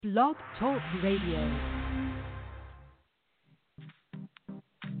Blog Talk Radio.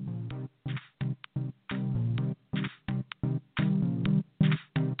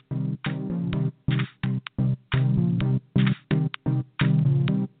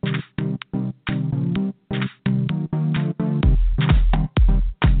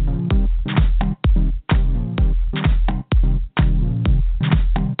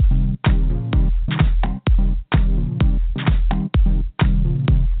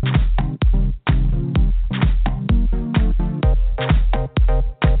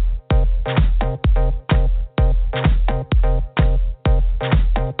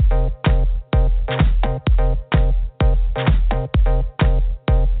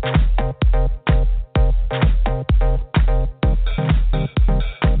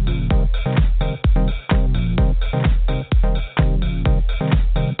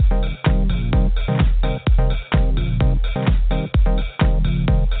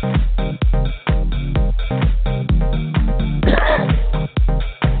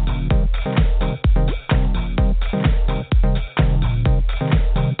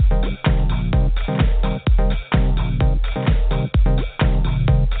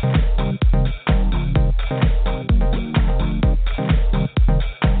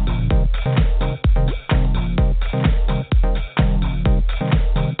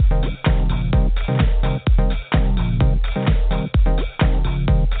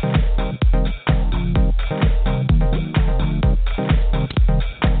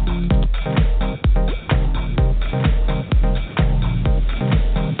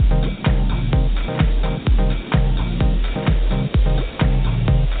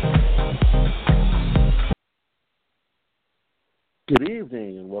 Good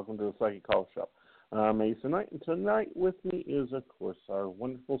evening, and welcome to the Psychic Call Show. I'm Mason Knight, and tonight with me is, of course, our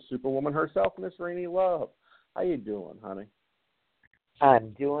wonderful superwoman herself, Miss Rainey Love. How you doing, honey?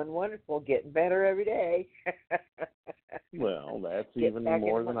 I'm doing wonderful, getting better every day. Well, that's Get even back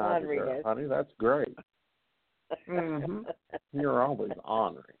more into than my I deserve, honoriness. honey. That's great. You're always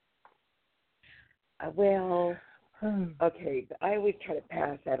honoring. Well, okay, but I always try to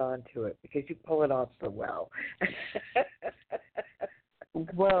pass that on to it because you pull it off so well.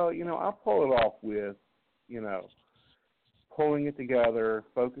 Well, I'll pull it off with, pulling it together,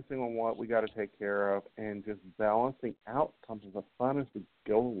 focusing on what we got to take care of, and just balancing out some of the fun as we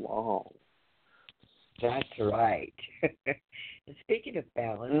go along. That's right. And speaking of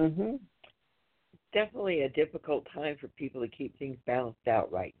balance, definitely a difficult time for people to keep things balanced out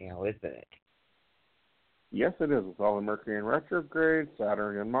right now, isn't it? Yes, it is. With all the Mercury in retrograde,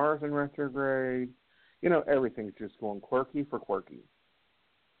 Saturn and Mars in retrograde, everything's just going quirky for quirky.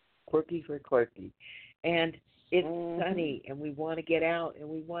 Quirky for quirky. And it's sunny, and we want to get out, and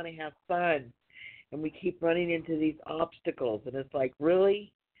we want to have fun. And we keep running into these obstacles. And it's like,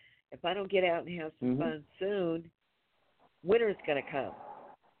 really? If I don't get out and have some fun soon, winter's going to come.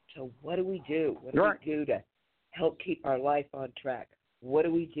 So what do we do? What do we do to help keep our life on track? What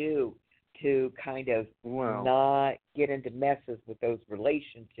do we do to kind of not get into messes with those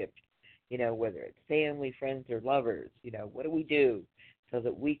relationships, whether it's family, friends, or lovers? What do we do so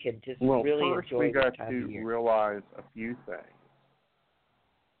that we can just really enjoy this time of year? We got to realize a few things.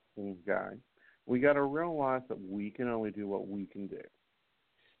 Okay. We got to realize that we can only do what we can do.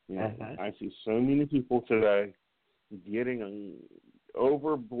 I see so many people today getting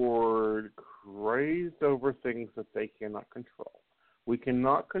overboard, crazed over things that they cannot control. We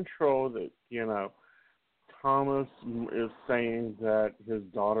cannot control that, Thomas is saying that his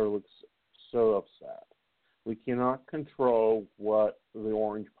daughter looks so upset. We cannot control what the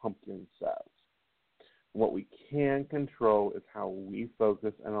orange pumpkin says. What we can control is how we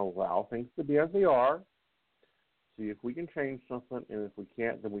focus and allow things to be as they are. See if we can change something, and if we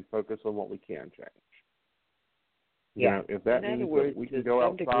can't, then we focus on what we can change. Yeah. If that means that we can go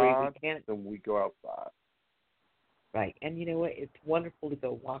outside, then we go outside. Right. And you know what? It's wonderful to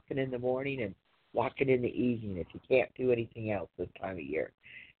go walking in the morning and walking in the evening if you can't do anything else this time of year.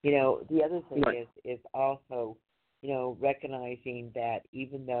 The other thing is also, recognizing that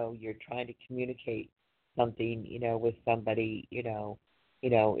even though you're trying to communicate something, with somebody, in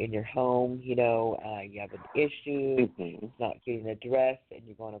your home, you have an issue, it's not getting addressed, and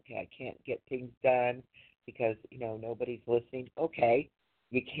you're going, okay, I can't get things done because, nobody's listening. Okay,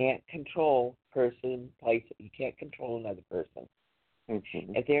 you can't control person, place, you can't control another person.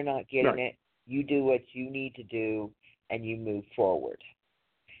 If they're not getting it, you do what you need to do, and you move forward.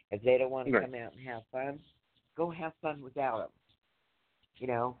 If they don't want to come out and have fun, go have fun without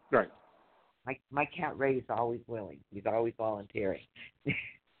them. Right. My cat Ray is always willing. He's always volunteering.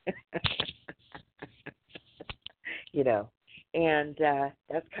 And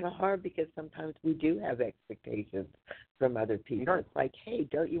that's kind of hard because sometimes we do have expectations from other people. Sure. It's like, hey,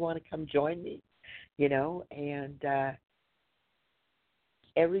 don't you want to come join me? You know, and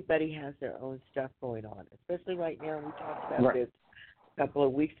everybody has their own stuff going on, especially right now. We talked about this a couple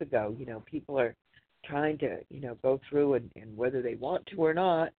of weeks ago. You know, people are trying to, you know, go through and whether they want to or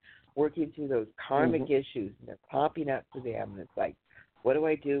not, working through those karmic issues, and they're popping up for them. And it's like, what do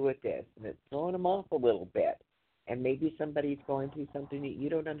I do with this? And it's throwing them off a little bit. And maybe somebody's going through something that you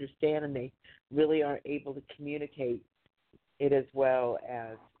don't understand, and they really aren't able to communicate it as well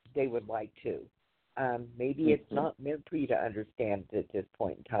as they would like to. Maybe it's not meant for you to understand it at this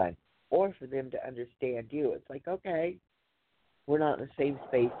point in time, or for them to understand you. It's like, okay, we're not in the same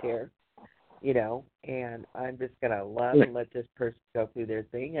space here, you know, and I'm just going to love and let this person go through their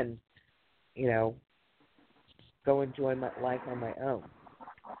thing and, you know, go enjoy my life on my own.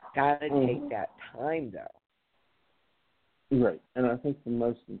 Got to take that time, though. Right. And I think the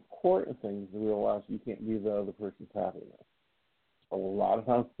most important thing is to realize you can't be the other person's happiness. A lot of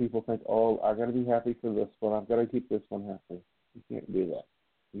times people think, oh, I got to be happy for this one. I've got to keep this one happy. You can't do that.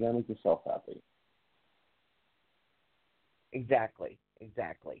 You got to make yourself happy. Exactly.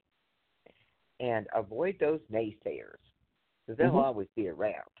 And avoid those naysayers, because they'll always be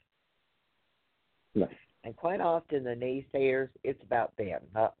around. Right. And quite often the naysayers, it's about them,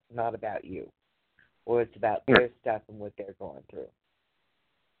 not about you. Or it's about their stuff and what they're going through.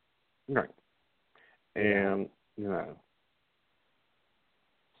 Right. And, you know,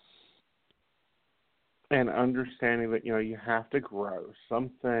 and understanding that, you know, you have to grow.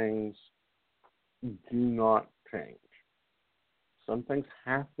 Some things do not change. Some things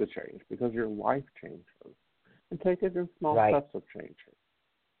have to change because your life changes. And take it in small steps of changes.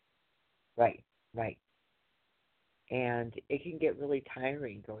 Right. And it can get really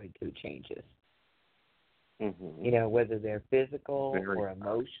tiring going through changes. You know, whether they're physical or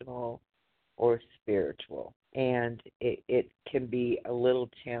emotional or spiritual. And it can be a little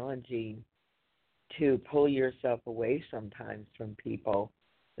challenging to pull yourself away sometimes from people,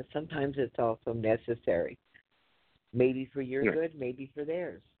 but sometimes it's also necessary. Maybe for your good, maybe for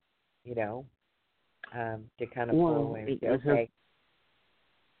theirs, you know, to kind of pull away and say, okay.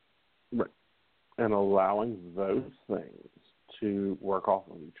 Right. And allowing those things to work off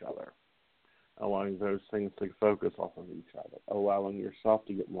of each other. Allowing those things to focus off of each other, allowing yourself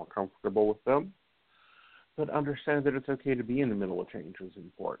to get more comfortable with them, but understand that it's okay to be in the middle of change is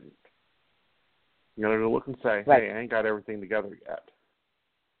important. You know, to look and say, hey, I ain't got everything together yet.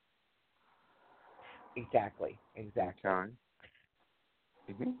 Exactly. Okay.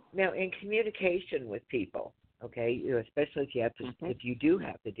 Now, in communication with people, okay, you know, especially if you have to, if you do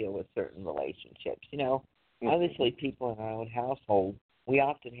have to deal with certain relationships, you know, obviously people in our own household, we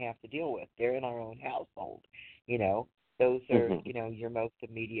often have to deal with. They're in our own household, you know. Those are, you know, your most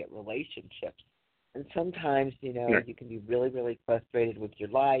immediate relationships. And sometimes, you know, you can be really, really frustrated with your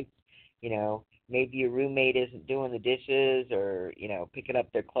life. You know, maybe your roommate isn't doing the dishes or, you know, picking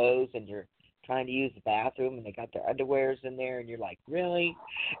up their clothes, and you're trying to use the bathroom and they got their underwears in there, and you're like, really?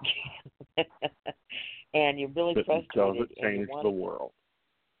 And you're really frustrated. Doesn't change the world.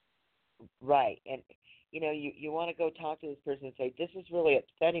 Right. And you know, you want to go talk to this person and say, this is really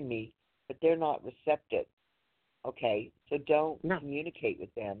upsetting me, but they're not receptive. Okay, so don't communicate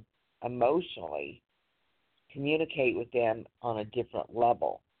with them emotionally. Communicate with them on a different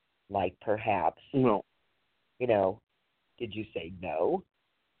level, like perhaps, you know, did you say no?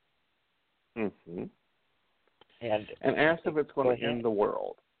 And ask if it's going to end the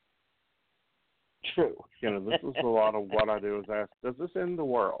world. True. You know, this is a lot of what I do is ask, does this end the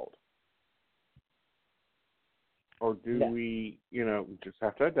world? Or do we, you know, just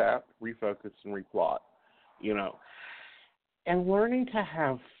have to adapt, refocus, and replot, you know? And learning to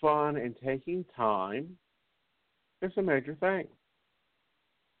have fun and taking time is a major thing.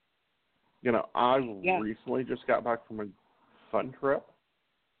 You know, I recently just got back from a fun trip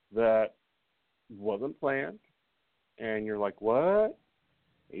that wasn't planned. And you're like, what?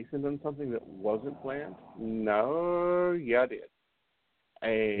 Ethan done something that wasn't planned? No, I did.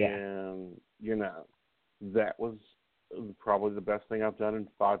 And, you know, that was probably the best thing I've done in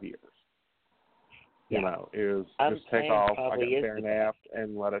 5 years. You know, is just take off, I get bare napped,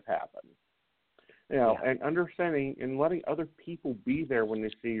 and let it happen. You know, and understanding and letting other people be there when they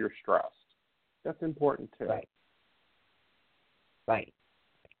see you're stressed. That's important, too. Right.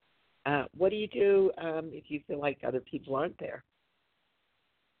 What do you do if you feel like other people aren't there?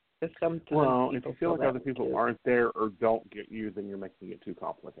 Well, if you feel like other people aren't there or don't get you, then you're making it too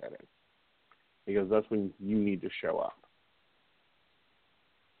complicated. Because that's when you need to show up.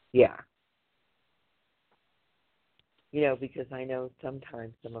 Yeah. Because I know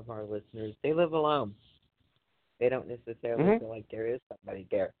sometimes some of our listeners, they live alone. They don't necessarily feel like there is somebody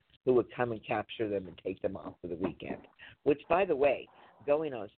there who would come and capture them and take them off for the weekend. Which, by the way,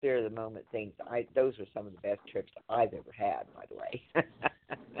 going on spur of the moment things, those are some of the best trips I've ever had, by the way.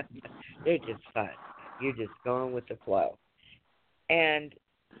 They're just fun. You're just going with the flow. And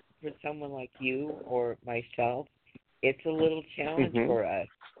for someone like you or myself, it's a little challenge for us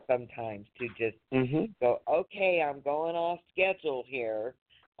sometimes to just go, okay, I'm going off schedule here.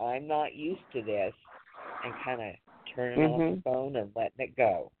 I'm not used to this, and kind of turning off the phone and letting it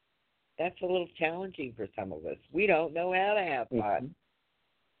go. That's a little challenging for some of us. We don't know how to have fun.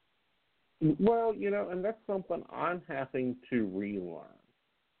 Well, and that's something I'm having to relearn.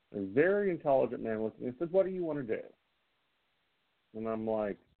 A very intelligent man with me says, what do you want to do? And I'm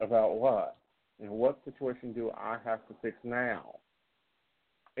like, about what? And what situation do I have to fix now?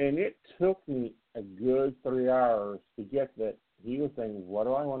 And it took me a good 3 hours to get that he was saying, what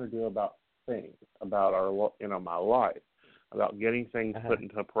do I want to do about things, about my life, about getting things put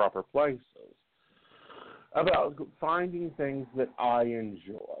into proper places, about finding things that I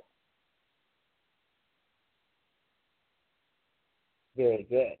enjoy. Very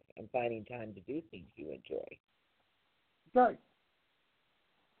good. And finding time to do things you enjoy. Right.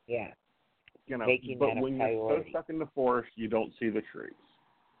 Yeah. Making but when you're so stuck in the forest, you don't see the trees.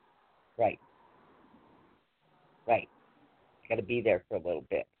 Right. Right. Got to be there for a little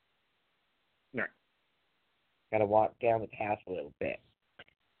bit. Right. Got to walk down the path a little bit.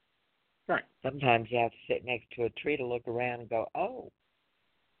 Right. Sometimes you have to sit next to a tree to look around and go, oh,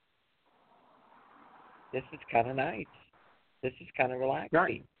 this is kind of nice. This is kind of relaxing.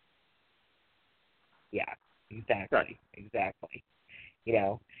 Right. Yeah, exactly. Right. Exactly.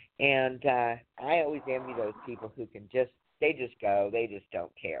 And I always envy those people who can they just go, they just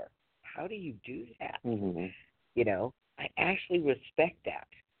don't care. How do you do that? I actually respect that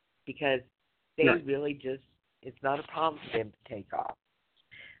because they really just, it's not a problem for them to take off.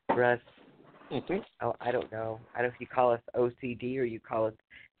 For us, I don't know. I don't know if you call us OCD or you call us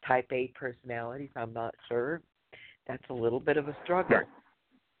type A personalities. I'm not sure. That's a little bit of a struggle. Right.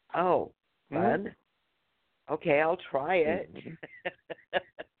 Oh, fun? Okay, I'll try it.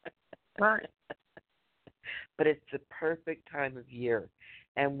 Right. But it's the perfect time of year.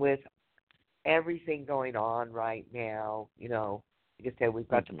 And with everything going on right now, like I said, we've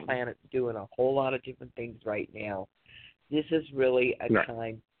got the planet doing a whole lot of different things right now. This is really a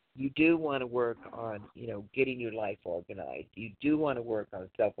time you do want to work on, getting your life organized. You do want to work on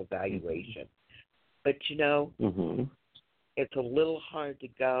self-evaluation. But, it's a little hard to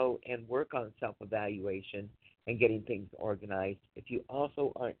go and work on self-evaluation and getting things organized if you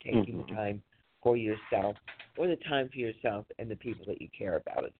also aren't taking the time for yourself or the time for yourself and the people that you care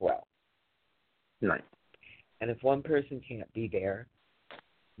about as well. Right. And if one person can't be there,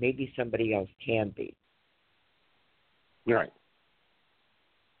 maybe somebody else can be. Right.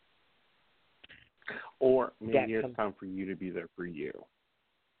 Or maybe it's time for you to be there for you.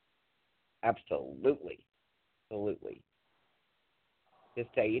 Absolutely. Absolutely. Just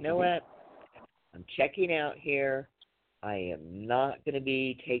say, you know what? I'm checking out here. I am not going to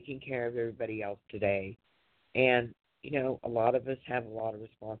be taking care of everybody else today. And, a lot of us have a lot of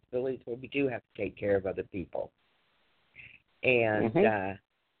responsibilities where we do have to take care of other people. And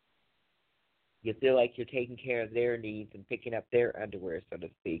you feel like you're taking care of their needs and picking up their underwear, so to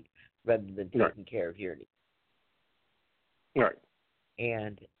speak, rather than taking care of your needs. Right.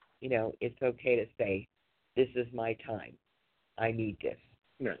 And, it's okay to say, this is my time. I need this.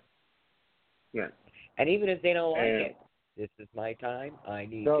 Right. Yeah. And even if they don't like it, this is my time. I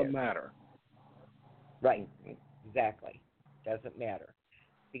need this. Doesn't matter. Right. Exactly. Doesn't matter.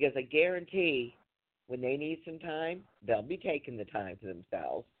 Because I guarantee when they need some time, they'll be taking the time for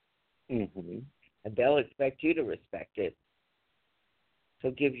themselves. And they'll expect you to respect it.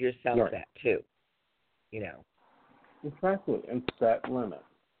 So give yourself that too. Exactly. And set limits.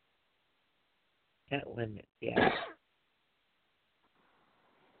 Set limits, yeah.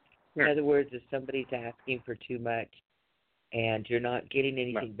 In other words, if somebody's asking for too much and you're not getting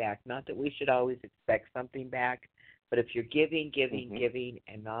anything back, not that we should always expect something back, but if you're giving,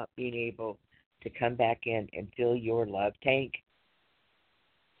 and not being able to come back in and fill your love tank,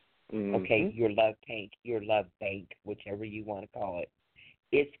 okay, your love tank, your love bank, whichever you want to call it,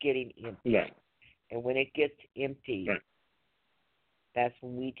 it's getting empty. And when it gets empty, that's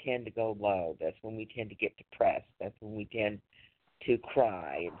when we tend to go low. That's when we tend to get depressed. That's when we tend to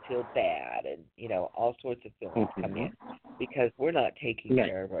cry and feel bad and, all sorts of feelings come in because we're not taking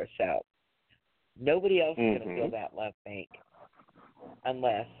care of ourselves. Nobody else is going to fill that love bank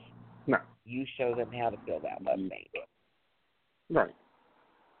unless you show them how to fill that love bank. Right.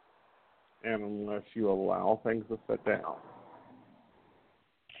 And unless you allow things to sit down.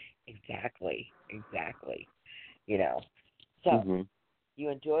 Exactly. You know. So, you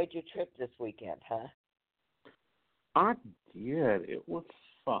enjoyed your trip this weekend, huh? I did. It was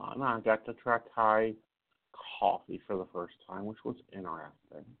fun. I got to try Thai coffee for the first time, which was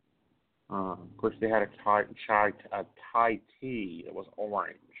interesting. Of course, they had a Thai tea that was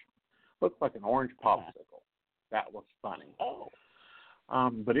orange. Looked like an orange popsicle. That was funny. Oh.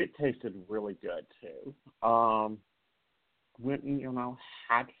 But it tasted really good, too. Went and,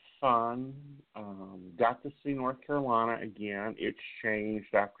 had fun. Got to see North Carolina again. It's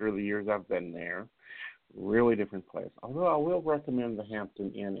changed after the years I've been there. Really different place. Although I will recommend the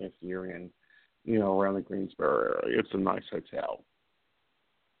Hampton Inn if you're in, around the Greensboro area. It's a nice hotel.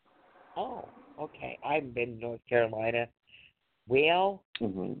 Oh, okay. I've been to North Carolina. Well,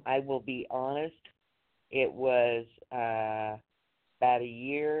 I will be honest. It was about a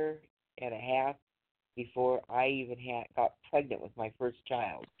year and a half before I even got pregnant with my first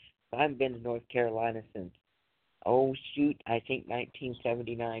child. So I haven't been to North Carolina since, I think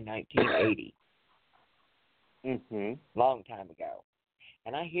 1979, 1980. Long time ago.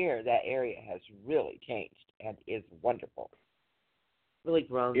 And I hear that area has really changed and is wonderful. Really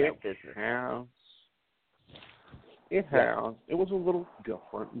grown their business. It has. It was a little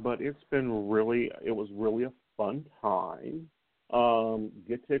different, but it was really a fun time.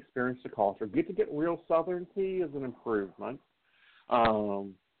 Get to experience the culture. Get real Southern tea is an improvement.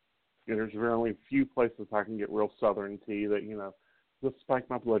 There's only a few places I can get real Southern tea that, just spike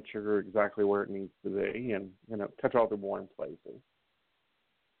my blood sugar exactly where it needs to be and, touch all the warm places.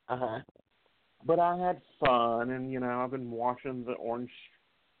 But I had fun, and, I've been watching the orange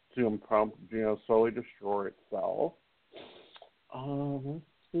pump, slowly destroy itself. Let's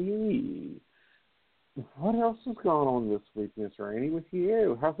see. What else has gone on this week, Miss Rainey, with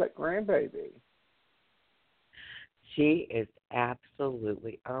you? How's that grandbaby? She is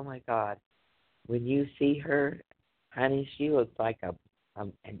absolutely, oh my God. When you see her, honey, she looks like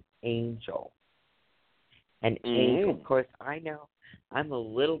an angel. An angel. Of course, I know I'm a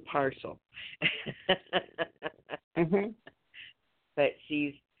little partial. But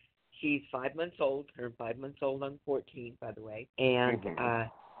she's 5 months old. Her 5 months old on 14, by the way. And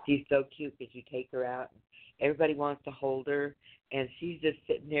she's so cute because you take her out. And everybody wants to hold her. And she's just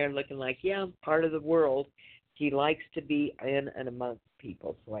sitting there looking like, yeah, I'm part of the world. She likes to be in and amongst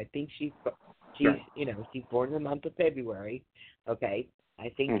people. So I think she's she's born in the month of February. Okay. I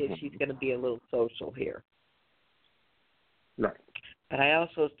think that she's going to be a little social here. Right. But I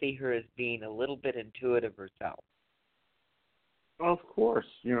also see her as being a little bit intuitive herself. Of course.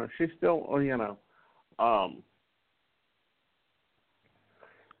 She's still, in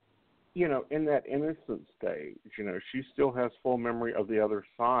that innocent stage, she still has full memory of the other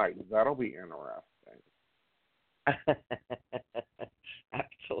side. That'll be interesting.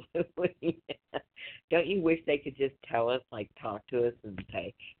 Absolutely. Don't you wish they could just tell us, talk to us and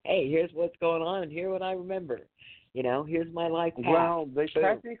say, hey, here's what's going on and here's what I remember. Here's my life path. Well, they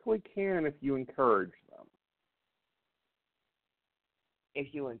technically can if you encourage them.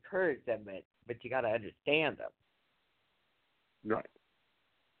 If you encourage them, but you got to understand them. Right.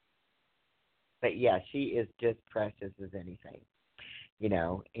 But, yeah, she is just precious as anything,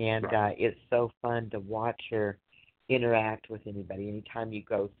 and right. It's so fun to watch her interact with anybody. Anytime you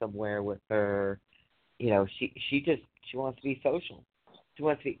go somewhere with her, she wants to be social.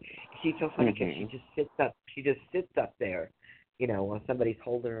 She's so funny because she just sits up there, while somebody's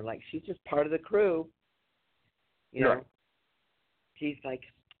holding her, like she's just part of the crew, Right. She's like,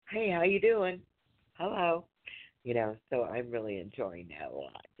 hey, how you doing? Hello. So I'm really enjoying that a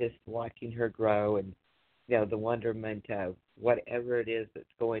lot, just watching her grow and, the wonderment of whatever it is that's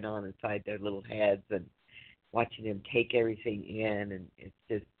going on inside their little heads and watching them take everything in, and it's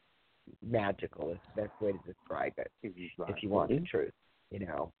just magical. It's the best way to describe it, if you want the truth,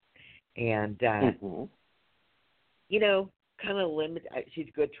 And, kind of limit. She's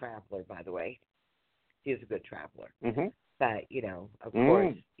a good traveler, by the way. She is a good traveler. But, of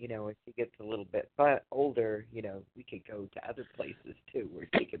course, as she gets a little bit older, we could go to other places, too, where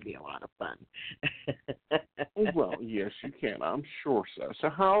she could be a lot of fun. Well, yes, you can. I'm sure so. So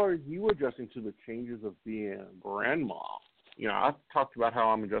how are you adjusting to the changes of being a grandma? I've talked about how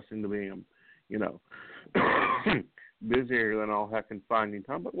I'm adjusting to being, busier than all heck and finding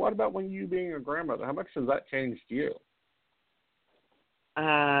time. But what about when you being a grandmother? How much has that changed you?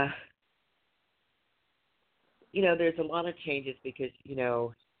 There's a lot of changes because, you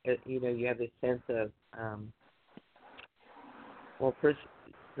have this sense of, first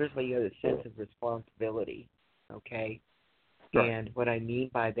of all, you have a sense of responsibility, okay? Right. And what I mean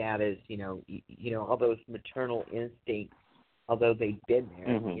by that is, all those maternal instincts, although they've been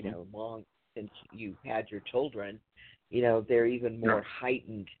there, long since you've had your children, they're even more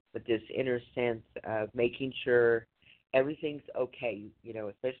heightened with this inner sense of making sure everything's okay,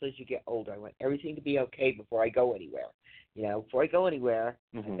 especially as you get older. I want everything to be okay before I go anywhere. Before I go anywhere,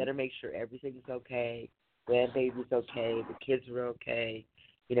 I better make sure everything's okay, grandbaby's okay, the kids are okay,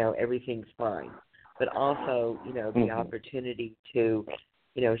 everything's fine. But also, the opportunity to,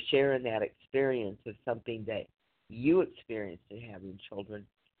 share in that experience of something that you experienced in having children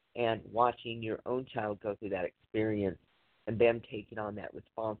and watching your own child go through that experience and them taking on that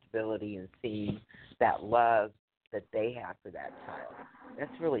responsibility and seeing that love that they have for that child.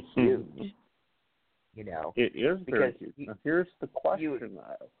 That's really huge, It is very huge. Now, here's the question,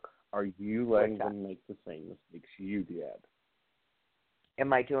 though. Are you letting them make the same mistakes you did?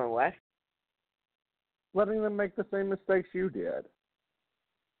 Am I doing what? Letting them make the same mistakes you did.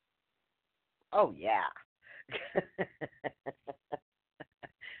 Oh, yeah.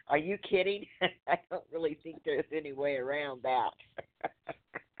 Are you kidding? I don't really think there's any way around that.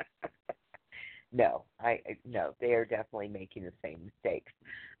 No, they are definitely making the same mistakes.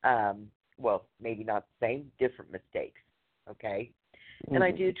 Well, maybe not the same, different mistakes, okay? And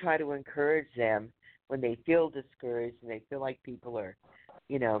I do try to encourage them when they feel discouraged and they feel like people are,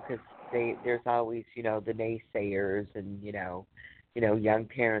 because there's always, the naysayers and, young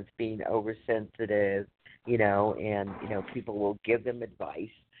parents being oversensitive, and, people will give them advice.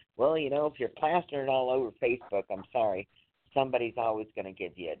 Well, if you're plastering all over Facebook, I'm sorry, somebody's always going to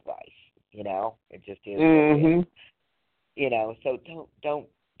give you advice, it just is what it is. So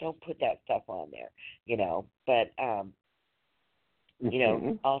don't put that stuff on there, but,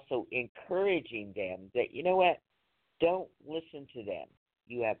 also encouraging them that, what, don't listen to them.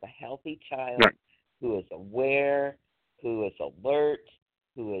 You have a healthy child who is aware, who is alert,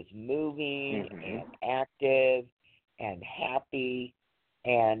 who is moving and active and happy,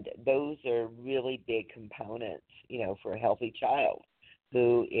 and those are really big components, for a healthy child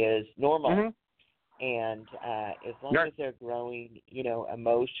who is normal. And as long as they're growing,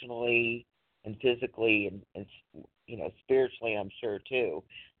 emotionally and physically and spiritually, I'm sure too,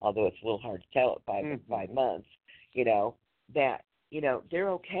 although it's a little hard to tell at 5 months, that, they're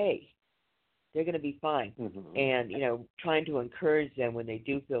okay. They're going to be fine. And, trying to encourage them when they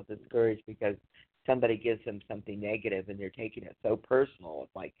do feel discouraged because somebody gives them something negative and they're taking it so personal.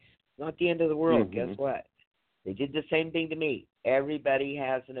 It's like, it's not the end of the world. Guess what? They did the same thing to me. Everybody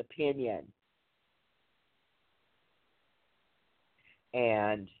has an opinion.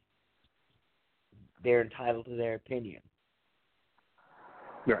 And they're entitled to their opinion.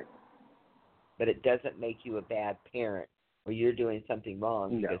 Right. But it doesn't make you a bad parent or you're doing something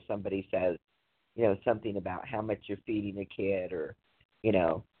wrong because somebody says, something about how much you're feeding a kid or,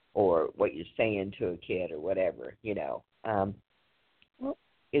 or what you're saying to a kid or whatever,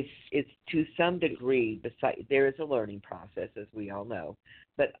 It's to some degree, there is a learning process, as we all know,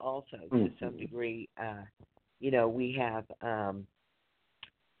 but also to some degree, we have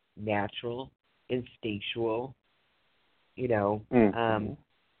natural, instinctual,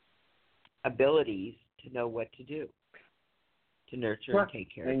 abilities to know what to do, to nurture and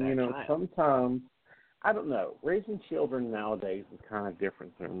take care of that child. Sometimes, I don't know, raising children nowadays is kind of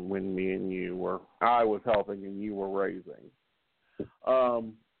different than when I was helping and you were raising.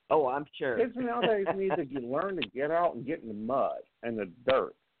 I'm sure. Kids nowadays need to learn to get out and get in the mud and the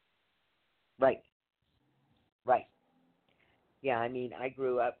dirt. Right. Yeah, I mean, I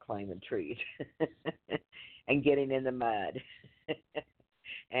grew up climbing trees and getting in the mud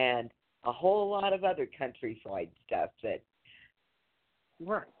and a whole lot of other countryside stuff that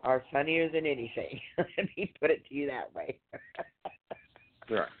are funnier than anything. Let me put it to you that way.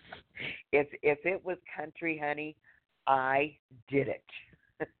 Right. If it was country, honey, I did it.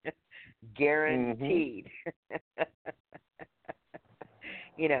 Guaranteed.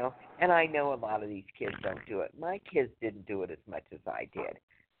 And I know a lot of these kids don't do it. My kids didn't do it as much as I did.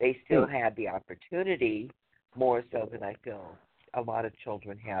 They still had the opportunity, more so than I feel a lot of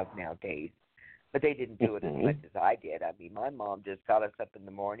children have nowadays. But they didn't do it as much as I did. I mean, my mom just got us up in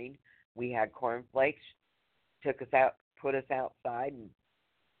the morning. We had cornflakes, took us out, put us outside, and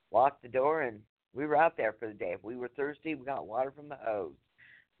locked the door, and we were out there for the day. If we were thirsty, we got water from the hose.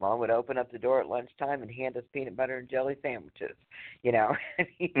 Mom would open up the door at lunchtime and hand us peanut butter and jelly sandwiches,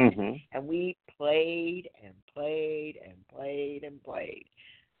 And we played and played and played and played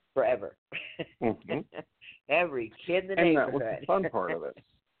forever. Every kid in the neighborhood. And that was the fun part of it.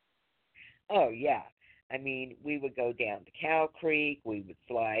 Oh, yeah. I mean, we would go down to Cow Creek. We would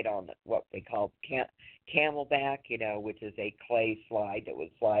slide on what they call camelback, which is a clay slide that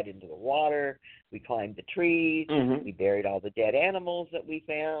would slide into the water. We climbed the trees. Mm-hmm. We buried all the dead animals that we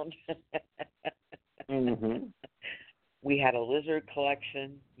found. Mm-hmm. We had a lizard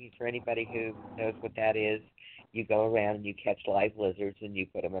collection. For anybody who knows what that is, you go around and you catch live lizards and you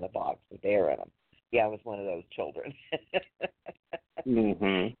put them in a box with air in them. Yeah, I was one of those children.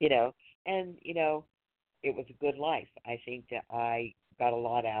 Mm-hmm. And it was a good life. I think that I got a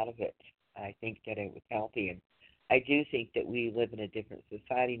lot out of it. I think that it was healthy, and I do think that we live in a different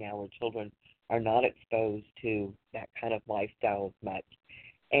society now where children are not exposed to that kind of lifestyle as much.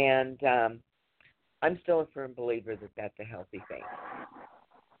 And I'm still a firm believer that that's a healthy thing.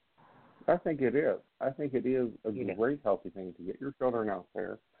 I think it is. I think it is a great healthy thing to get your children out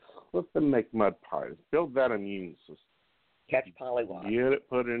there. Let them make mud pies. Build that immune system. Catch pollywogs. Get it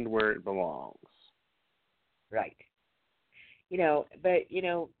put in where it belongs. Right. But,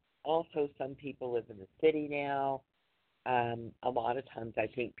 also some people live in the city now. A lot of times I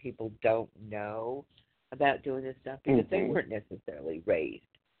think people don't know about doing this stuff because they weren't necessarily raised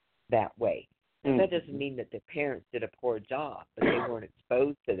that way. Now, that doesn't mean that their parents did a poor job, but they weren't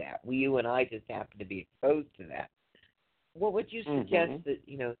exposed to that. You and I just happen to be exposed to that. What would you suggest that,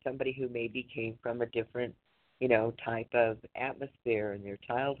 somebody who maybe came from a different, type of atmosphere in their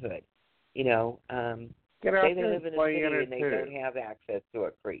childhood, get out say they there live in a city and they don't have access to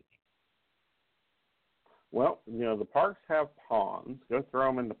a creek? Well, the parks have ponds. Go throw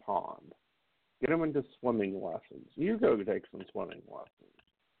them in the pond. Get them into swimming lessons. You go take some swimming lessons.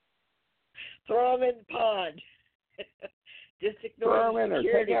 Throw them in the pond. Just ignore throw them in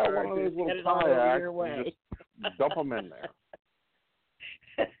there. Take out one of those little kayaks and just dump them in there.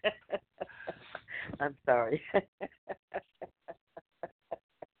 I'm sorry.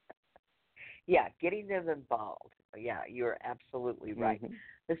 Yeah, getting them involved. Yeah, you're absolutely right. Mm-hmm.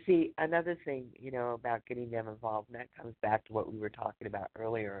 But see, another thing, about getting them involved, and that comes back to what we were talking about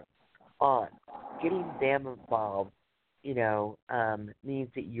earlier on. Getting them involved, means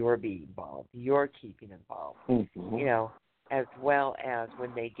that you're being involved. You're keeping involved. Mm-hmm. As well as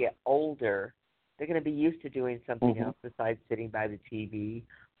when they get older, they're going to be used to doing something else besides sitting by the TV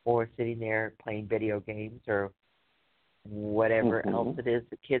or sitting there playing video games or whatever else it is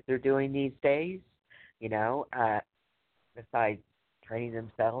that kids are doing these days, besides training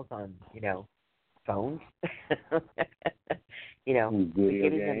themselves on, phones,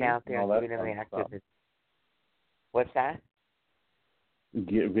 getting them out there and giving them the activity. What's that?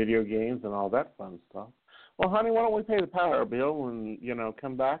 Get video games and all that fun stuff. Well, honey, why don't we pay the power bill and,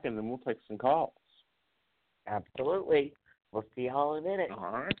 come back and then we'll take some calls. Absolutely. We'll see y'all in a minute.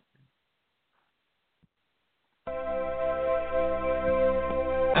 All right.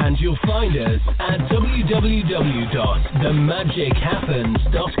 And you'll find us at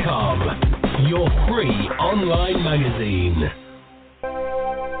www.themagichappens.com, your free online magazine.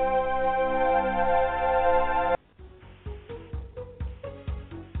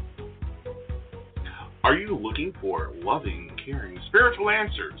 Are you looking for loving, caring, spiritual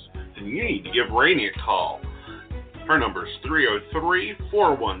answers? Then you need to give Rainey a call. Her number is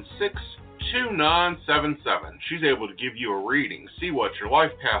 303-416-2977. She's able to give you a reading, see what your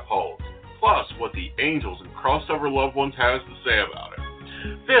life path holds, plus what the angels and crossover loved ones has to say about it.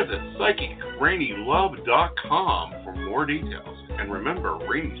 Visit PsychicRaineylove.com for more details. And remember,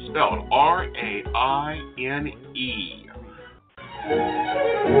 Rainey spelled R-A-I-N-E.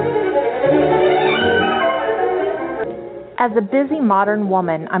 As a busy modern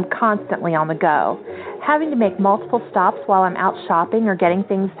woman, I'm constantly on the go. Having to make multiple stops while I'm out shopping or getting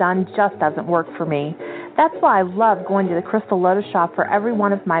things done just doesn't work for me. That's why I love going to the Crystal Lotus shop for every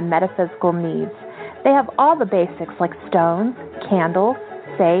one of my metaphysical needs. They have all the basics like stones, candles,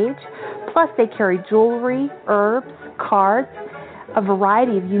 sage, plus they carry jewelry, herbs, cards, a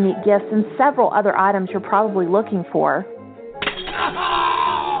variety of unique gifts, and several other items you're probably looking for.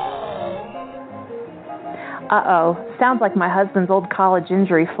 Uh-oh, sounds like my husband's old college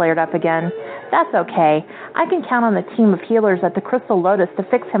injury flared up again. That's okay. I can count on the team of healers at the Crystal Lotus to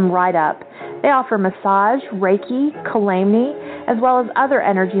fix him right up. They offer massage, Reiki, Kalamni, as well as other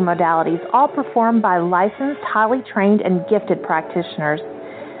energy modalities, all performed by licensed, highly trained, and gifted practitioners.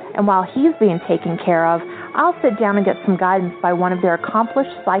 And while he's being taken care of, I'll sit down and get some guidance by one of their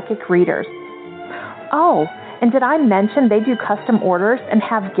accomplished psychic readers. Oh, and did I mention they do custom orders and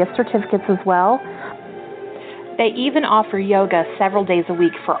have gift certificates as well? They even offer yoga several days a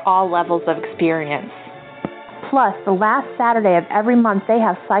week for all levels of experience. Plus, the last Saturday of every month, they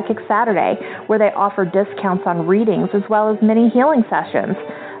have Psychic Saturday, where they offer discounts on readings as well as mini healing sessions.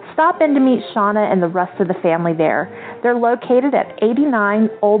 Stop in to meet Shauna and the rest of the family there. They're located at 89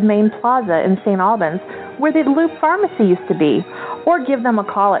 Old Main Plaza in St. Albans, where the Loop Pharmacy used to be, or give them a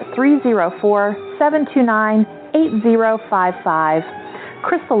call at 304-729-8055.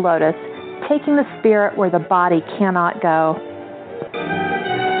 Crystal Lotus, taking the spirit where the body cannot go.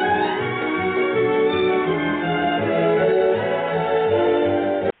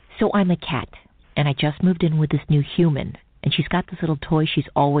 So I'm a cat, and I just moved in with this new human, and she's got this little toy she's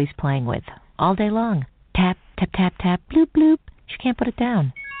always playing with, all day long. Tap, tap, tap, tap, bloop, bloop. She can't put it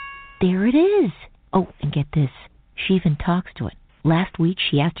down. There it is. Oh, and get this. She even talks to it. Last week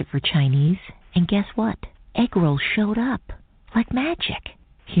she asked it for Chinese, and guess what? Egg rolls showed up. Like magic.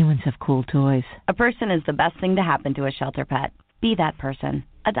 Humans have cool toys. A person is the best thing to happen to a shelter pet. Be that person.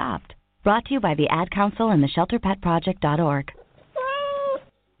 Adopt. Brought to you by the Ad Council and the ShelterPetProject.org.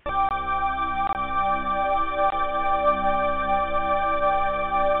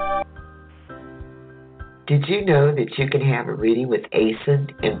 Did you know that you can have a reading with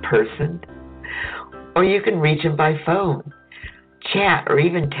Asen in person? Or you can reach him by phone, chat, or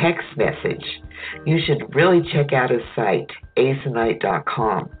even text message. You should really check out his site,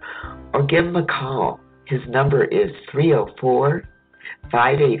 asenite.com, or give him a call. His number is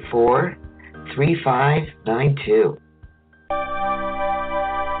 304-584-3592.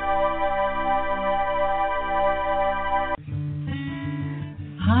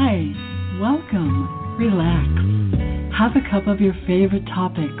 Hi, welcome. Relax. Have a cup of your favorite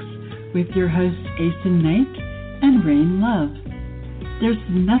topics with your hosts Asen Knight and Rain Love. There's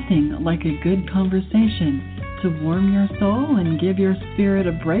nothing like a good conversation to warm your soul and give your spirit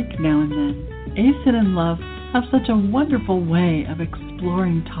a break now and then. Asen and Love have such a wonderful way of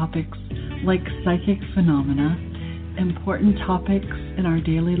exploring topics like psychic phenomena, important topics in our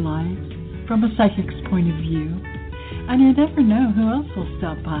daily lives from a psychic's point of view, and you never know who else will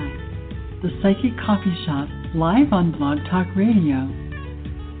stop by. The Psychic Coffee Shop, live on Blog Talk Radio.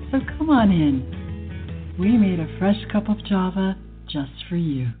 So come on in. We made a fresh cup of Java just for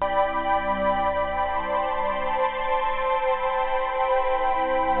you.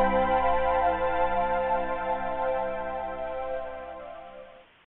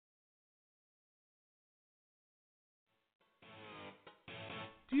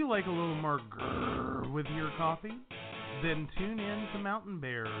 Do you like a little more grrr with your coffee? Then tune in to Mountain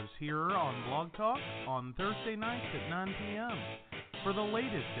Bears here on Blog Talk on Thursday nights at 9 p.m. for the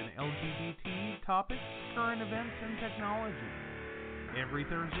latest in LGBT topics, current events, and technology. Every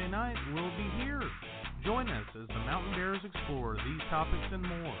Thursday night we'll be here. Join us as the Mountain Bears explore these topics and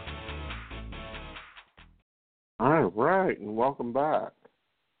more. All right, and welcome back.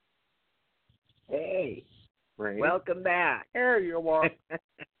 Hey, Rain. welcome back. There you are.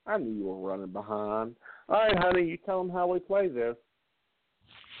 I knew you were running behind. All right, honey, you tell them how we play this.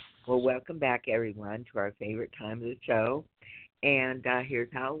 Well, welcome back, everyone, to our favorite time of the show. And here's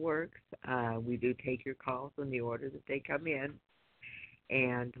how it works. We do take your calls in the order that they come in.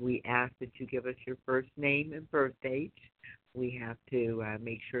 And we ask that you give us your first name and birth date. We have to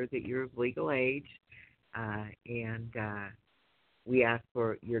make sure that you're of legal age. And we ask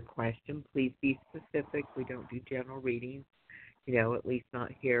for your question. Please be specific. We don't do general readings, at least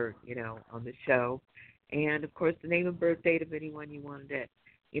not here, on the show. And, of course, the name and birth date of anyone you wanted to,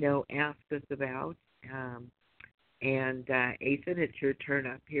 ask us about. And, Asen, it's your turn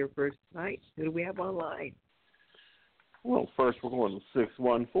up here first tonight. Who do we have online? Well, first we're going to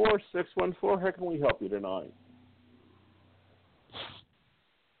 614. 614, how can we help you tonight?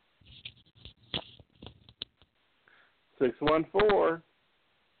 Six 614.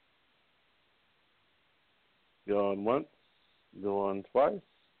 Going once, going twice.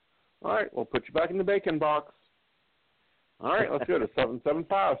 All right, we'll put you back in the bacon box. All right, let's go to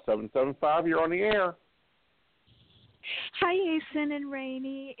 775. 775, you're on the air. Hi, Asen and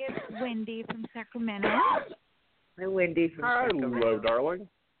Rainey. It's Wendy from Sacramento. Hi, Wendy from Sacramento. Hello, darling.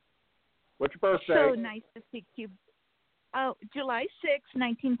 What's your birthday? So nice to speak to you. Oh, July 6,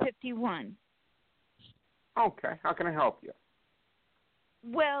 1951. Okay, how can I help you?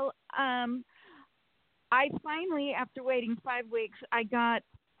 Well, I finally, after waiting 5 weeks, I got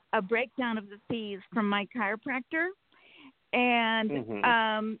a breakdown of the fees from my chiropractor. And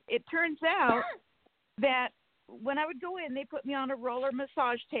it turns out that when I would go in, they put me on a roller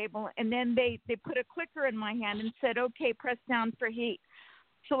massage table, and then they put a clicker in my hand and said, okay, press down for heat.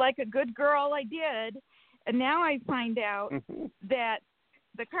 So like a good girl, I did. And now I find out that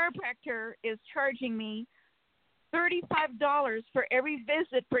the chiropractor is charging me $35 for every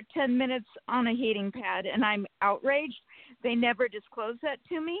visit for 10 minutes on a heating pad, and I'm outraged. They never disclosed that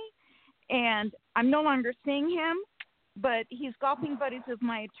to me, and I'm no longer seeing him. but he's golfing buddies with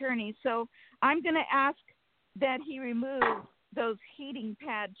my attorney, so I'm going to ask that he remove those heating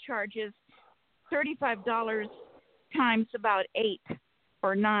pad charges, $35 times about 8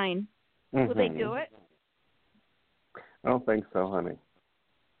 or 9. Will they do it? I don't think so, honey.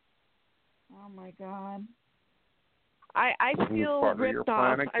 Oh my God. I feel part ripped of your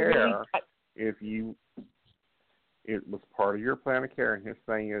off. plan of care. It was part of your plan of care, and his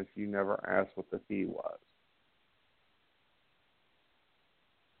thing is you never asked what the fee was.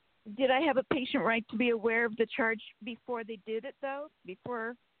 Did I have a patient right to be aware of the charge before they did it, though?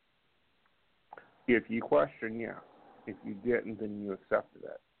 Before? If you question, yeah. If you didn't, then you accepted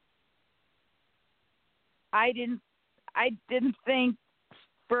it. I didn't think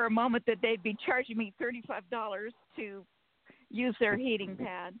for a moment that they'd be charging me $35 to use their heating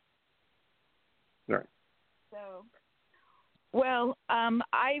pad. Right. So, well, I'm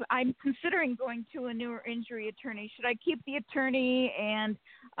considering going to a newer injury attorney. Should I keep the attorney and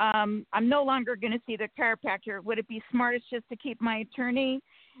I'm no longer going to see the chiropractor? Would it be smartest just to keep my attorney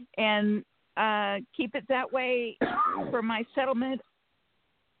and keep it that way for my settlement?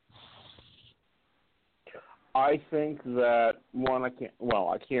 I think that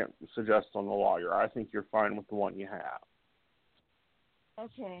I can't suggest on the lawyer. I think you're fine with the one you have.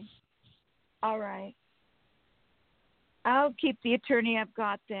 Okay. All right. I'll keep the attorney I've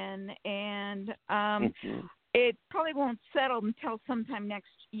got then, and it probably won't settle until sometime next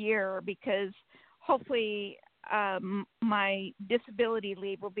year because hopefully my disability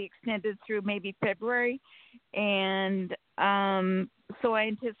leave will be extended through maybe February, and so I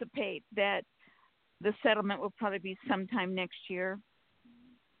anticipate that the settlement will probably be sometime next year.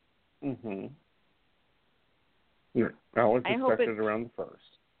 Mm-hmm. Yeah, I was expected around the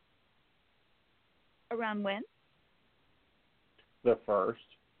 1st. Around when? The 1st.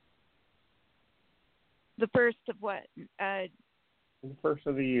 The 1st of what? The 1st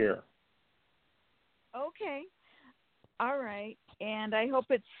of the year. Okay. All right. And I hope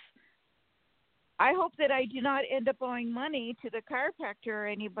that I do not end up owing money to the chiropractor or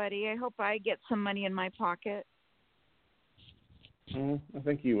anybody. I hope I get some money in my pocket. I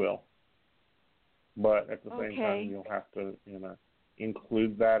think you will. But at the same time, you'll have to,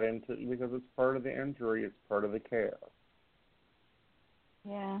 include that into, because it's part of the injury, it's part of the care.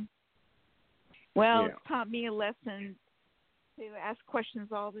 Yeah. Well, it's taught me a lesson to ask questions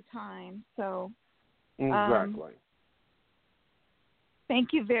all the time. So. Exactly. Thank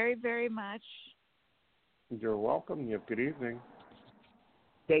you very, very much. You're welcome. You have a good evening.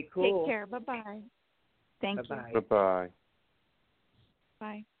 Stay cool. Take care. Bye-bye. Thank you. Bye-bye.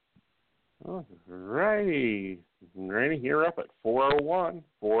 Bye. All righty. Rainy, you're up at 401.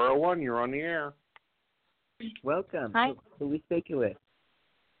 401, you're on the air. Welcome. Hi. Who are we speaking with?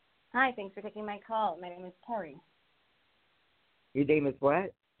 Hi, thanks for taking my call. My name is Terry. Your name is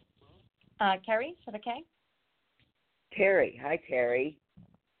what? Carrie, with a K. Terry. Hi, Terry.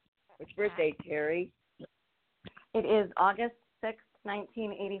 What's your birthday, Terry? It is August 6th,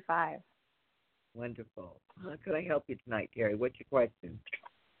 1985. Wonderful. How can I help you tonight, Terry? What's your question?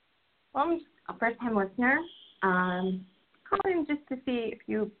 Well, I'm just a first-time listener. Calling just to see if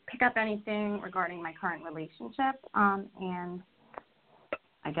you pick up anything regarding my current relationship, and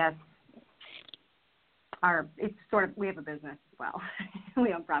I guess we have a business as well.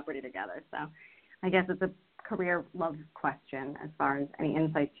 We own property together, so I guess it's a career love question as far as any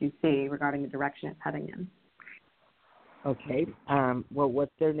insights you see regarding the direction it's heading in. Okay. Well,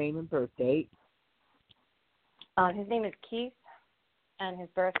 what's their name and birth date? His name is Keith, and his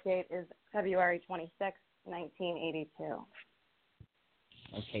birth date is February 26th, 1982.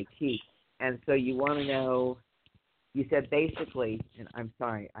 Okay, Keith. And so you want to know, you said basically, and I'm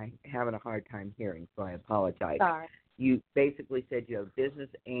sorry, I'm having a hard time hearing, so I apologize. Sorry. You basically said you have business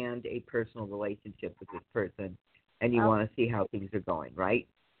and a personal relationship with this person, and you want to see how things are going, right?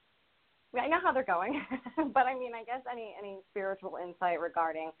 I know how they're going, but I mean, I guess any spiritual insight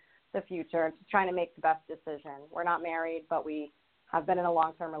regarding the future, just trying to make the best decision. We're not married, but we have been in a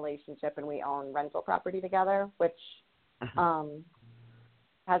long-term relationship, and we own rental property together, which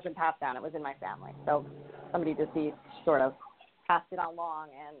has been passed down. It was in my family. So somebody deceased sort of passed it on along,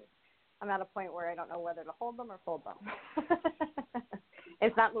 and I'm at a point where I don't know whether to hold them or fold them.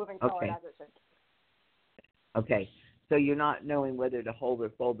 It's not moving forward as it should. Okay. So you're not knowing whether to hold or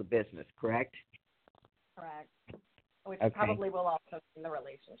fold the business, correct? Correct. Which probably will also in the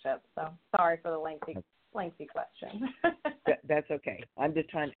relationship. So sorry for the lengthy question. That's okay. I'm just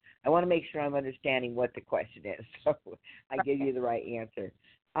I want to make sure I'm understanding what the question is, so I give you the right answer.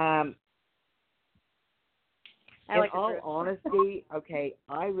 In all honesty,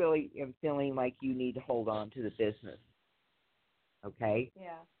 I really am feeling like you need to hold on to the business. okay?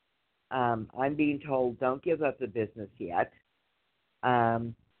 Yeah. I'm being told don't give up the business yet.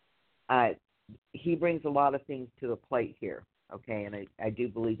 He brings a lot of things to the plate here, okay? And I do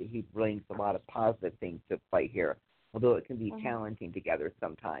believe that he brings a lot of positive things to the plate here, although it can be challenging together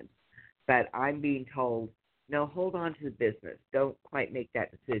sometimes. But I'm being told, no, hold on to the business. Don't quite make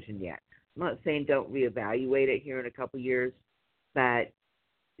that decision yet. I'm not saying don't reevaluate it here in a couple of years, but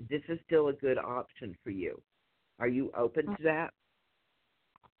this is still a good option for you. Are you open to that?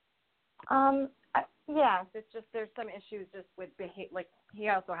 Yes, it's just there's some issues just with like he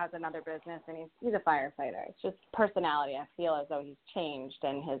also has another business and he's a firefighter. It's just personality. I feel as though he's changed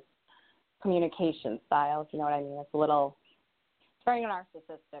and his communication style, if you know what I mean. It's a little very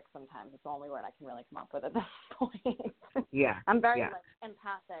narcissistic sometimes. It's the only word I can really come up with at this point. Yeah. I'm very like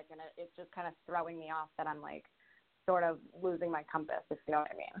empathic, and it's just kind of throwing me off that I'm like sort of losing my compass, if you know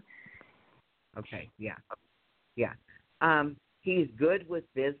what I mean. Okay. Yeah. Yeah. He's good with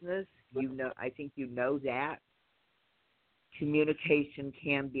business. I think you know that. Communication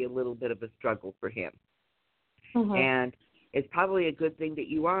can be a little bit of a struggle for him. And it's probably a good thing that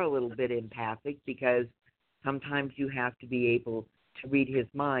you are a little bit empathic, because sometimes you have to be able to read his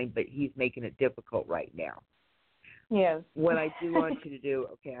mind, but he's making it difficult right now. Yes. What I do want you to do,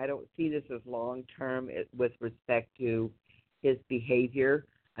 okay, I don't see this as long-term with respect to his behavior.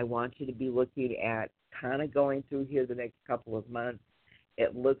 I want you to be looking at kind of going through here the next couple of months.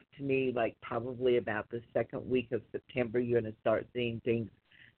 It looks to me like probably about the second week of September, you're going to start seeing things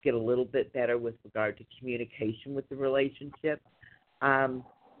get a little bit better with regard to communication with the relationship.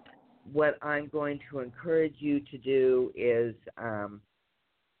 What I'm going to encourage you to do is, of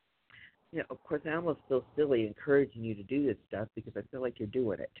course, I almost feel silly encouraging you to do this stuff because I feel like you're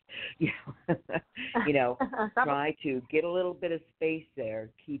doing it. Try to get a little bit of space there,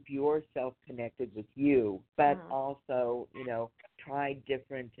 keep yourself connected with you, but also, try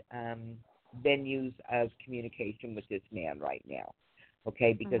different venues of communication with this man right now,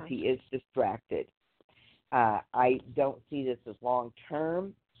 okay, because he is distracted. I don't see this as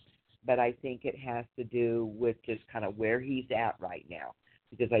long-term, but I think it has to do with just kind of where he's at right now,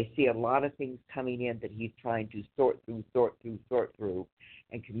 because I see a lot of things coming in that he's trying to sort through,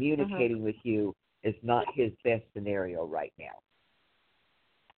 and communicating with you is not his best scenario right now.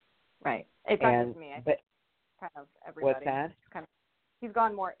 Right. It's not just me. I think kind of everybody. What's that? He's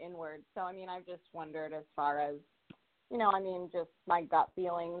gone more inward. So, I've just wondered as far as, just my gut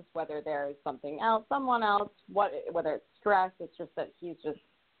feelings, whether there's something else, someone else, whether it's stress. It's just that he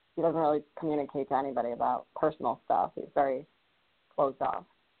doesn't really communicate to anybody about personal stuff. He's very closed off.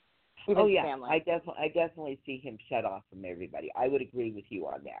 Even family. I definitely see him shut off from everybody. I would agree with you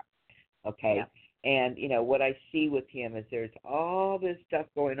on that. Okay. Yeah. And what I see with him is there's all this stuff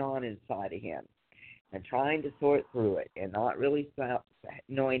going on inside of him, and trying to sort through it, and not really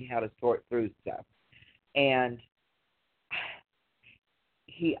knowing how to sort through stuff. And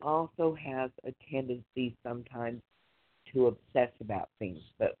he also has a tendency sometimes to obsess about things,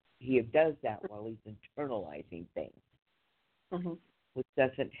 but he does that while he's internalizing things, which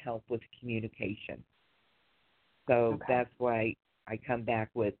doesn't help with communication. So that's why I come back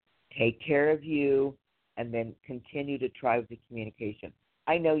with take care of you and then continue to try with the communication.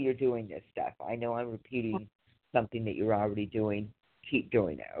 I know you're doing this stuff. I know I'm repeating something that you're already doing. Keep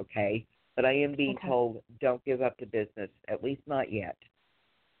doing it, okay? But I am being told don't give up the business, at least not yet.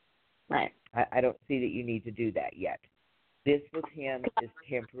 Right. I don't see that you need to do that yet. This with him is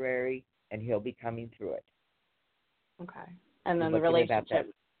temporary, and he'll be coming through it. Okay. And then the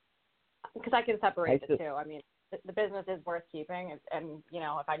relationship, because I can separate the two. The business is worth keeping, and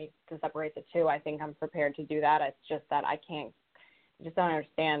if I need to separate the two, I think I'm prepared to do that. It's just that I just don't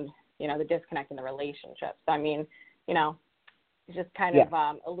understand, the disconnect in the relationship. So, it's just kind of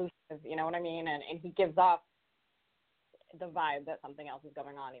elusive, you know what I mean? And he gives off the vibe that something else is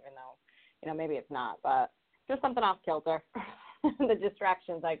going on, even though, maybe it's not, but just something off kilter. The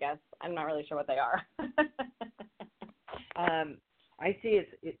distractions, I guess. I'm not really sure what they are. I see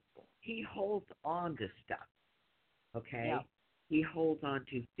he holds on to stuff, okay? Yeah. He holds on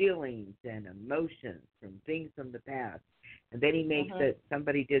to feelings and emotions from things from the past. And then he makes it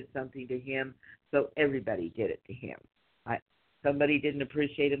somebody did something to him, so everybody did it to him. Somebody didn't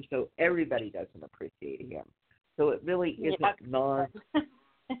appreciate him, so everybody doesn't appreciate him. So it really isn't What's that?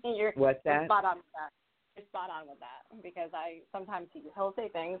 You're spot on with that. You're spot on with that, because sometimes he'll say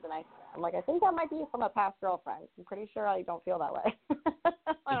things, and I'm like, I think that might be from a past girlfriend. I'm pretty sure I don't feel that way.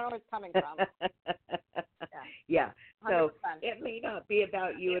 I don't know where it's coming from. Yeah. So it may not be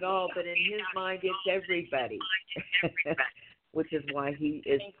about you at all, but in his mind, it's everybody, which is why he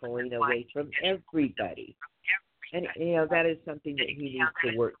is pulling away from everybody. And, that is something that he needs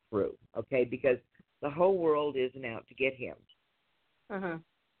to work through, okay, because the whole world isn't out to get him. Mhm.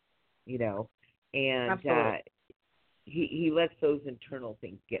 And he lets those internal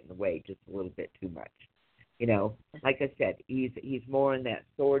things get in the way just a little bit too much. Like I said, he's more in that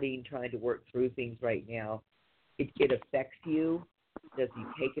sorting, trying to work through things right now. It affects you. Does he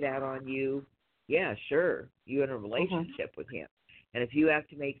take it out on you? Yeah, sure. You're in a relationship with him. And if you have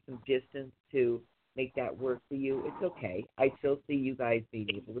to make some distance to make that work for you, it's okay. I still see you guys being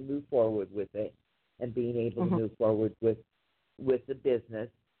able to move forward with it and being able to move forward with the business.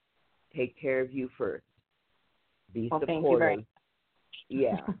 Take care of you first. Be supportive.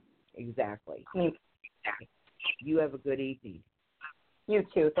 Yeah, exactly. You have a good evening. You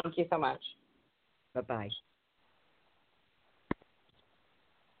too. Thank you so much. Bye-bye.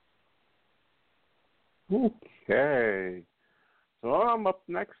 Okay. So I'm up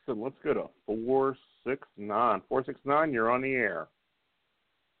next, and let's go to 469. 469, you're on the air.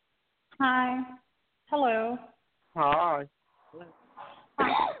 Hi. Hello. Hi.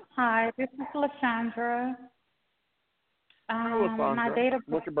 Hi, this is Lashandra. My date of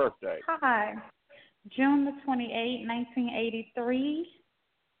birth. What's your birthday? Hi. June the 28th, 1983.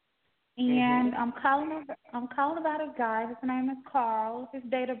 And I'm calling about a guy. His name is Carl. His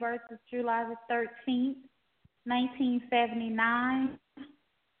date of birth is July the 13th, 1979.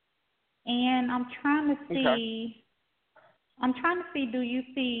 And I'm trying to see. Do you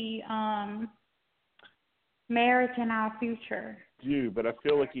see marriage in our future? But I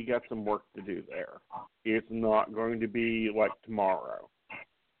feel like you got some work to do there. It's not going to be like tomorrow.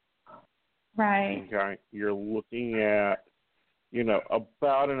 Right. Okay. You're looking at,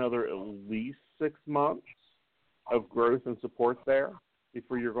 about another at least 6 months of growth and support there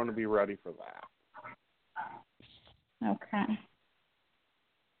before you're going to be ready for that. Okay.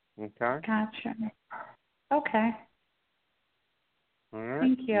 Okay. Gotcha. Okay. All right.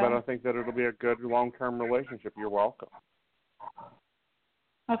 Thank you. But I think that it'll be a good long-term relationship. You're welcome.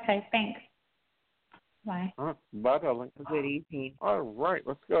 Okay, thanks. Bye. Bye, darling. Good evening. All right,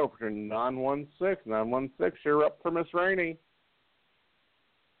 let's go for 916. 916, you're up for Miss Rainey.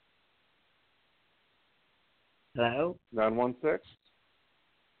 Hello? 916.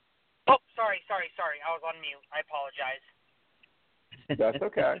 Oh, sorry. I was on mute. I apologize. That's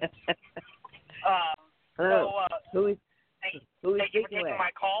okay. Hello. Who is thank you for taking with?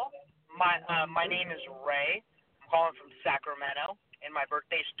 my call. My name is Ray. I'm calling from Sacramento, and my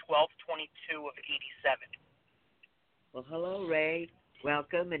birthday is 12/22 of 87. Well, hello, Ray.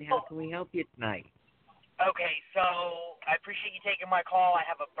 Welcome, and how can we help you tonight? Okay, so I appreciate you taking my call. I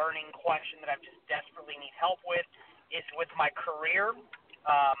have a burning question that I just desperately need help with. It's with my career.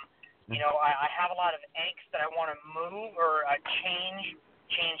 I have a lot of angst that I want to move or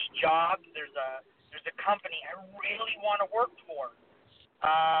change jobs. There's a company I really want to work for,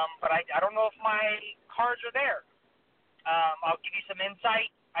 but I don't know if my cards are there. I'll give you some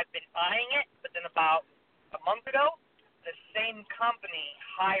insight. I've been eyeing it, but then about a month ago, the same company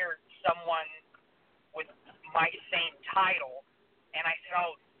hired someone with my same title, and I said,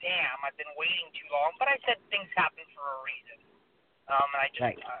 oh, damn, I've been waiting too long. But I said things happen for a reason. And I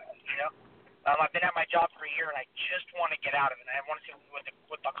just, I've been at my job for a year, and I just want to get out of it. And I want to see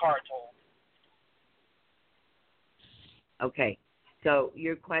what the cards hold. Okay. So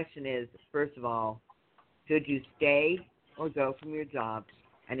your question is, first of all, should you stay or go from your job?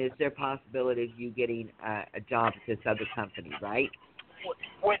 And is there a possibility of you getting a job at this other company, right?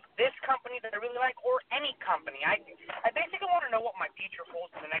 With this company that I really like, or any company. I basically want to know what my future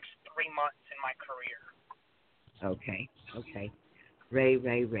holds in the next 3 months in my career. Okay. Ray.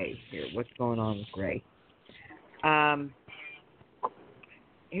 Here, what's going on with Ray?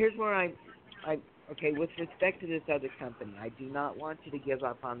 Here's where okay, with respect to this other company, I do not want you to give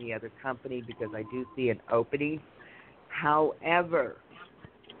up on the other company because I do see an opening. However,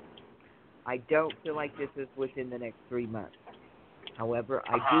 I don't feel like this is within the next 3 months. However,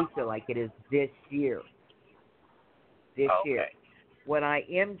 I do feel like it is this year. Year. What I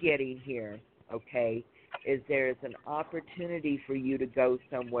am getting here, okay, is there is an opportunity for you to go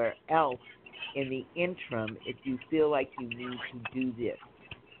somewhere else in the interim if you feel like you need to do this,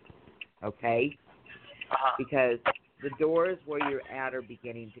 okay? Because the doors where you're at are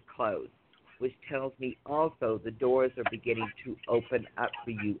beginning to close, which tells me also the doors are beginning to open up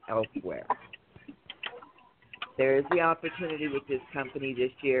for you elsewhere. There is the opportunity with this company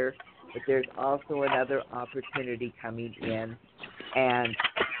this year, but there's also another opportunity coming in, and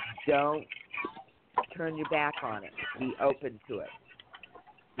don't turn your back on it. Be open to it,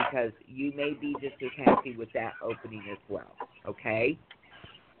 because you may be just as happy with that opening as well, okay?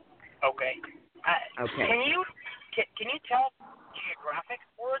 Okay. Okay. Can you tell geographic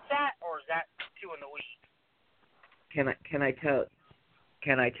where it's at, or is that too in the weeds? Can I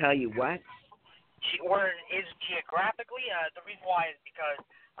tell you what? Where it is geographically? The reason why is because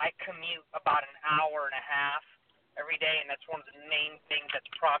I commute about an hour and a half every day, and that's one of the main things that's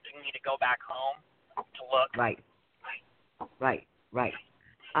prompting me to go back home to look. Right.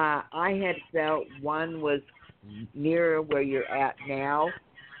 I had felt one was nearer where you're at now,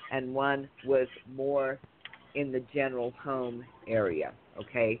 and one was more in the general home area,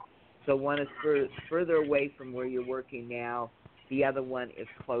 okay? So one is further away from where you're working now. The other one is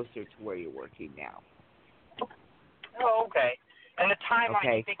closer to where you're working now. Oh, okay. And the timeline,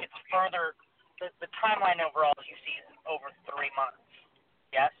 okay. You think it's further, the timeline overall you see is over 3 months,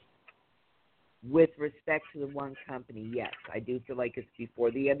 yes? With respect to the one company, yes. I do feel like it's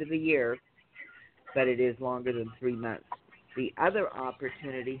before the end of the year, but it is longer than 3 months. The other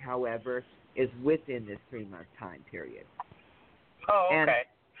opportunity, however, is within this 3-month time period. Oh, okay. And,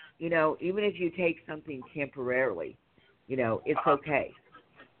 you know, even if you take something temporarily, you know, it's okay.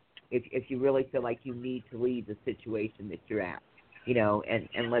 If you really feel like you need to leave the situation that you're at, you know,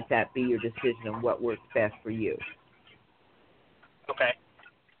 and let that be your decision on what works best for you. Okay.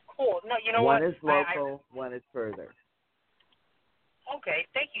 Cool. No, you know one what? One is local, one is further. Okay,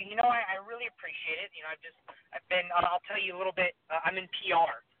 thank you. You know, I really appreciate it. You know, I'll tell you a little bit. I'm in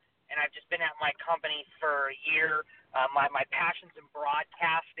PR, and I've just been at my company for a year. My passion's in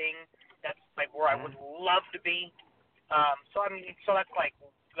broadcasting. That's like where I would love to be. So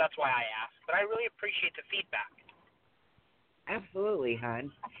that's why I asked. But I really appreciate the feedback. Absolutely,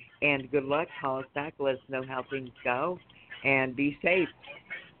 hon. And good luck. Call us back. Let us know how things go, and be safe.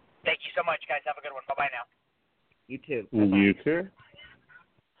 Thank you so much, guys. Have a good one. Bye-bye now. You too. Bye-bye. You too.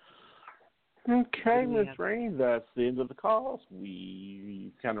 Okay, Miss Rainey, that's the end of the calls.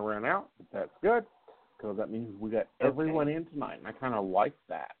 We kind of ran out, but that's good because that means we got everyone in tonight, and I kind of like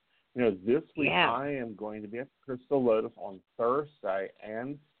that. You know, this week I am going to be at Crystal Lotus on Thursday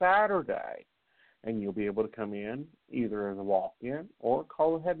and Saturday, and you'll be able to come in either as a walk-in or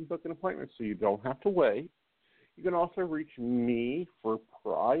call ahead and book an appointment so you don't have to wait. You can also reach me for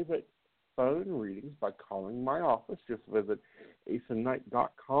private phone readings by calling my office. Just visit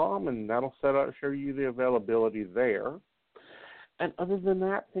aceandnight.com, and that'll show you the availability there. And other than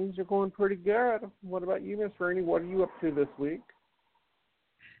that, things are going pretty good. What about you, Miss Rainey? What are you up to this week?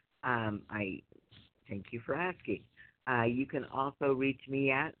 I thank you for asking. You can also reach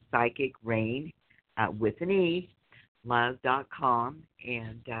me at Psychic Rain with an E, love.com,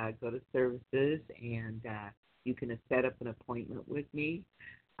 and go to services, and you can set up an appointment with me.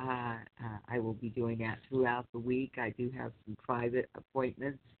 I will be doing that throughout the week. I do have some private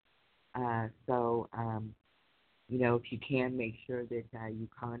appointments. So, you know, if you can, make sure that you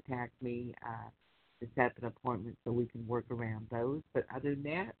contact me to set up an appointment so we can work around those. But other than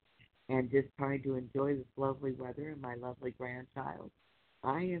that, and just trying to enjoy this lovely weather and my lovely grandchild,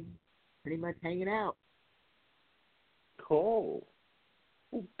 I am pretty much hanging out. Cool.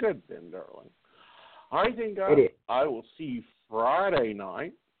 Well, good then, darling. I think I will see you Friday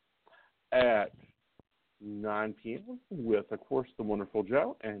night at 9 p.m. with, of course, the wonderful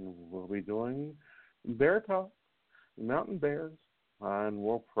Joe, and we'll be doing Bear Talk, Mountain Bears, and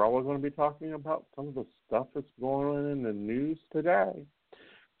we're probably going to be talking about some of the stuff that's going on in the news today.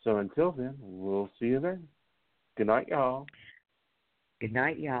 So until then, we'll see you then. Good night, y'all. Good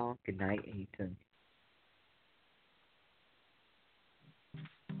night, y'all. Good night, Ethan.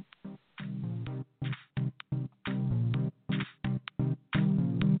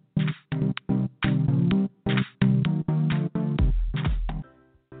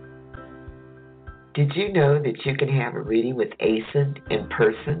 Did you know that you can have a reading with Asen in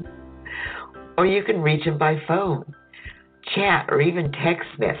person? Or you can reach him by phone, chat, or even text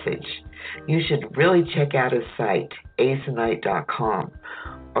message. You should really check out his site, aceandnight.com,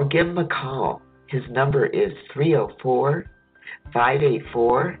 or give him a call. His number is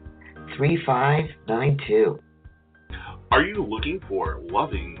 304-584-3592. Are you looking for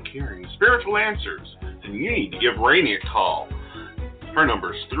loving, caring, spiritual answers? Then you need to give Rainey a call. Her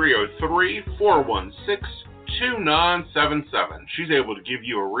number is 303-416-2977. She's able to give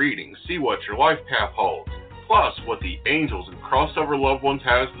you a reading, see what your life path holds, plus what the angels and crossover loved ones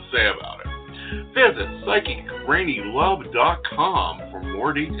has to say about it. Visit PsychicRaineylove.com for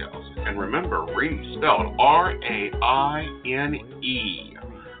more details. And remember, Rainey spelled R-A-I-N-E.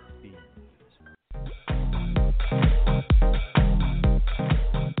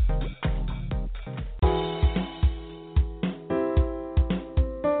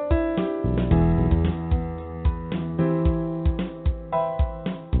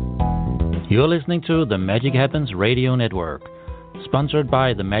 You're listening to the Magic Happens Radio Network, sponsored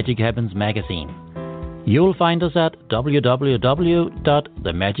by the Magic Happens magazine. You'll find us at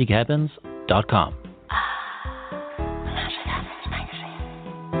www.themagichappens.com.